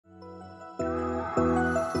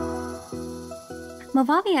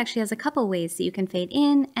Movavi actually has a couple ways that you can fade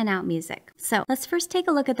in and out music. So let's first take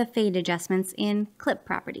a look at the fade adjustments in clip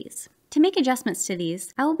properties. To make adjustments to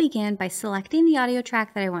these, I will begin by selecting the audio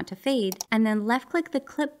track that I want to fade and then left-click the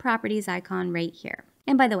clip properties icon right here.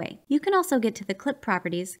 And by the way, you can also get to the clip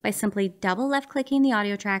properties by simply double left-clicking the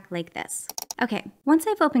audio track like this. Okay, once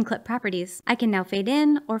I've opened clip properties, I can now fade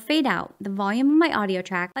in or fade out the volume of my audio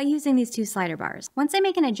track by using these two slider bars. Once I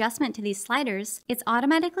make an adjustment to these sliders, it's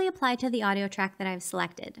automatically applied to the audio track that I've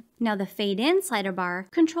selected. Now the fade in slider bar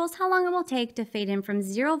controls how long it will take to fade in from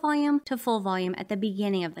 0 volume to full volume at the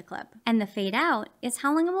beginning of the clip. And the fade out is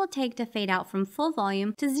how long it will take to fade out from full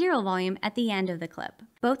volume to 0 volume at the end of the clip.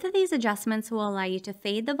 Both of these adjustments will allow you to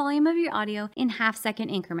fade the volume of your audio in half-second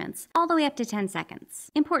increments, all the way up to 10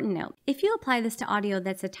 seconds. Important note, if you apply this to audio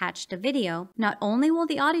that's attached to video, not only will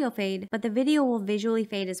the audio fade, but the video will visually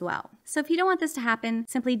fade as well. So if you don't want this to happen,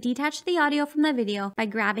 simply detach the audio from the video by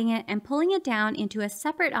grabbing it and pulling it down into a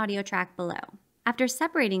separate audio track below. After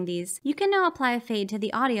separating these, you can now apply a fade to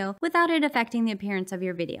the audio without it affecting the appearance of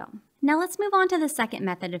your video. Now let's move on to the second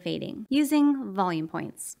method of fading, using volume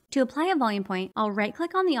points. To apply a volume point, I'll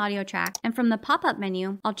right-click on the audio track, and from the pop-up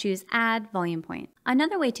menu, I'll choose Add Volume Point.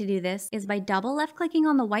 Another way to do this is by double left-clicking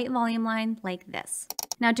on the white volume line like this.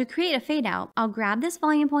 Now to create a fade out, I'll grab this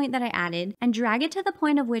volume point that I added and drag it to the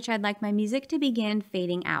point of which I'd like my music to begin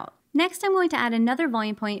fading out. Next, I'm going to add another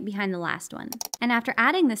volume point behind the last one. And after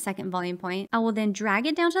adding the second volume point, I will then drag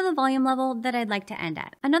it down to the volume level that I'd like to end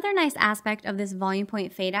at. Another nice aspect of this volume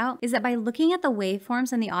point fade out is that by looking at the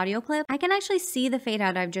waveforms in the audio clip, I can actually see the fade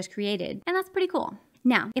out I've just created, and that's pretty cool.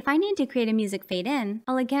 Now, if I need to create a music fade in,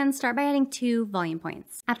 I'll again start by adding 2 volume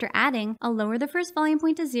points. After adding, I'll lower the first volume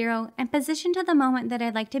point to 0 and position to the moment that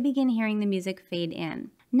I'd like to begin hearing the music fade in.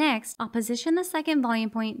 Next, I'll position the second volume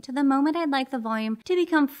point to the moment I'd like the volume to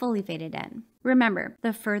become fully faded in. Remember,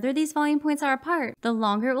 the further these volume points are apart, the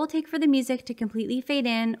longer it will take for the music to completely fade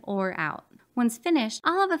in or out. Once finished,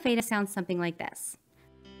 I'll have a fade that sounds something like this.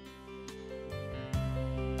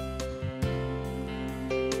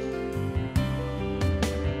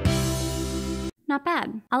 Not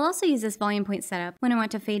bad. I'll also use this volume point setup when I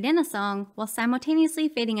want to fade in a song while simultaneously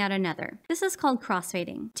fading out another. This is called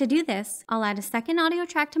crossfading. To do this, I'll add a second audio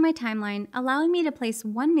track to my timeline, allowing me to place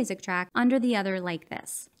one music track under the other like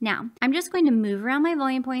this. Now, I'm just going to move around my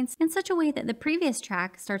volume points in such a way that the previous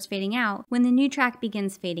track starts fading out when the new track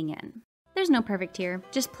begins fading in. There's no perfect here.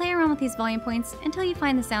 Just play around with these volume points until you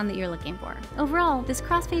find the sound that you're looking for. Overall, this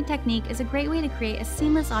crossfade technique is a great way to create a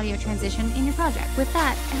seamless audio transition in your project. With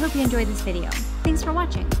that, I hope you enjoyed this video. Thanks for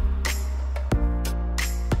watching.